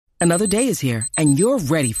Another day is here, and you're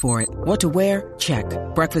ready for it. What to wear? Check.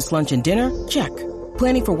 Breakfast, lunch, and dinner? Check.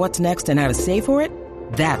 Planning for what's next and how to save for it?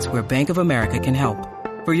 That's where Bank of America can help.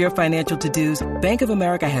 For your financial to-dos, Bank of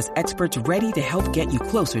America has experts ready to help get you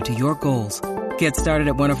closer to your goals. Get started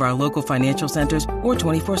at one of our local financial centers or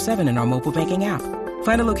 24/7 in our mobile banking app.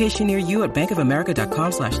 Find a location near you at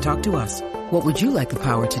bankofamerica.com/talktous. What would you like the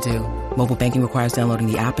power to do? Mobile banking requires downloading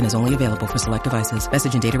the app and is only available for select devices.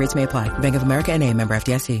 Message and data rates may apply. Bank of America N.A., member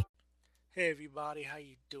FDIC. Hey everybody, how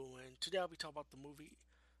you doing? Today I'll be talking about the movie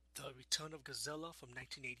The Return of Godzilla from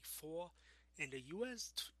 1984. In the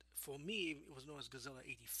US, for me, it was known as Godzilla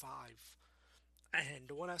 85. And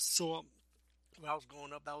the one I saw when I was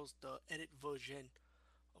growing up, that was the edit version.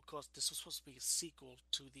 Of course, this was supposed to be a sequel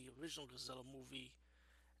to the original Godzilla movie.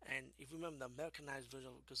 And if you remember the Americanized version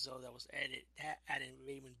of Godzilla that was edited, that added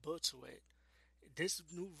Raymond Burr to it. This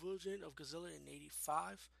new version of Godzilla in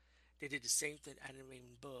 85, they did the same thing, adding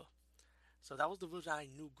Raymond Burr. So that was the version I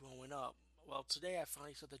knew growing up. Well, today I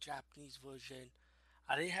finally saw the Japanese version.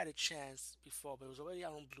 I didn't had a chance before, but it was already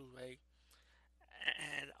out on Blu-ray.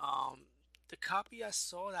 And the copy I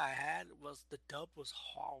saw that I had was the dub was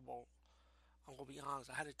horrible. I'm gonna be honest.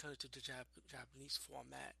 I had to turn it to the Japanese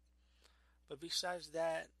format. But besides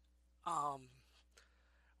that, um,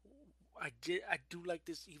 I do like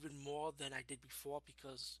this even more than I did before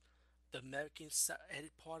because the American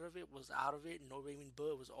edit part of it was out of it. No Raymond Burr.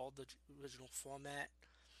 It was all the original format.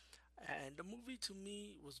 And the movie to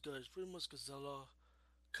me was good. It's pretty much Godzilla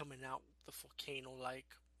coming out the volcano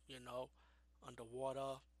like,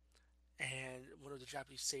 underwater. And one of the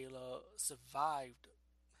Japanese sailor survived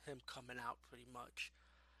him coming out pretty much.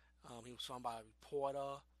 He was found by a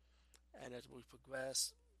reporter. And as we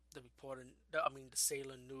progressed, the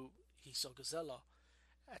sailor knew he saw Godzilla.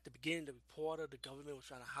 At the beginning, the government was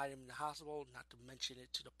trying to hide him in the hospital, not to mention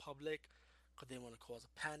it to the public, because they didn't want to cause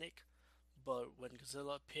a panic. But when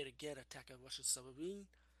Godzilla appeared again, attacking a Russian submarine,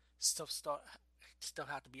 stuff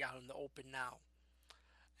had to be out in the open now.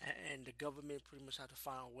 And the government pretty much had to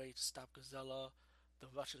find a way to stop Godzilla. The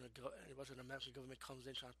Russian and American government comes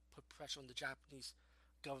in trying to put pressure on the Japanese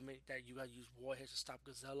government that you got to use warheads to stop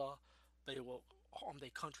Godzilla, but it will harm their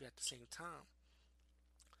country at the same time.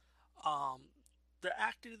 Um, the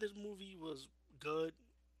acting of this movie was good,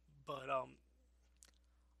 but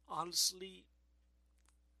honestly,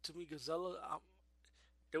 to me, Godzilla,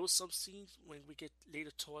 there was some scenes when we get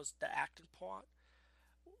later towards the acting part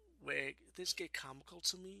where this get comical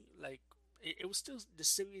to me. Like it was still the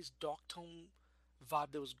serious dark tone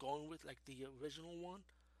vibe that was going with like the original one,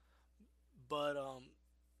 but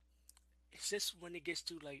it's just when it gets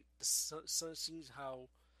to like the certain scenes how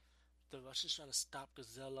the Russians trying to stop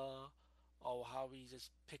Godzilla, or how he just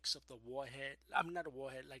picks up the warhead. I mean, not the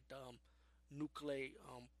warhead, like the nuclear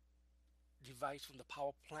device from the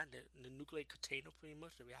power plant, the nuclear container, pretty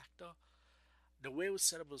much the reactor. The way it was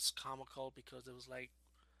set up was comical because it was like,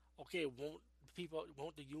 okay, won't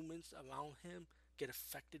the humans around him get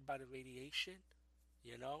affected by the radiation?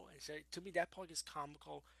 And so to me that part is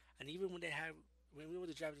comical. And even when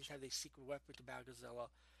the Japanese have their secret weapon to battle Godzilla,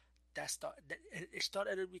 it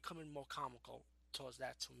started becoming more comical towards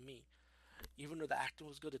that to me. Even though the acting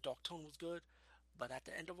was good, the dark tone was good, but at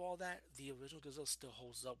the end of all that, the original Godzilla still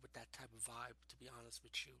holds up with that type of vibe. To be honest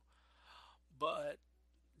with you, but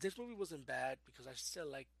this movie wasn't bad because I still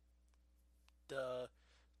like the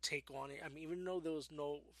take on it. I mean, even though there was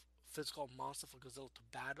no physical monster for Godzilla to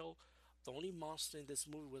battle, the only monster in this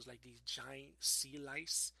movie was like these giant sea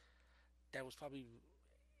lice that was probably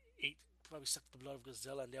sucked the blood of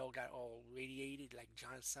Godzilla, and they all got all radiated like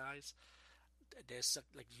giant size. They're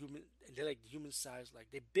sucked like human, and they're like human size. Like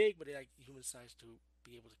they're big, but they're like human size to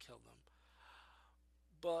be able to kill them.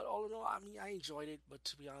 But all in all, I mean, I enjoyed it. But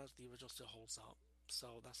to be honest, the original still holds up.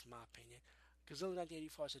 So that's my opinion. Godzilla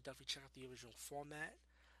 1984, so definitely check out the original format,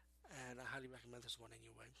 and I highly recommend this one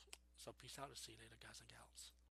anyway. So peace out and see you later, guys and gals.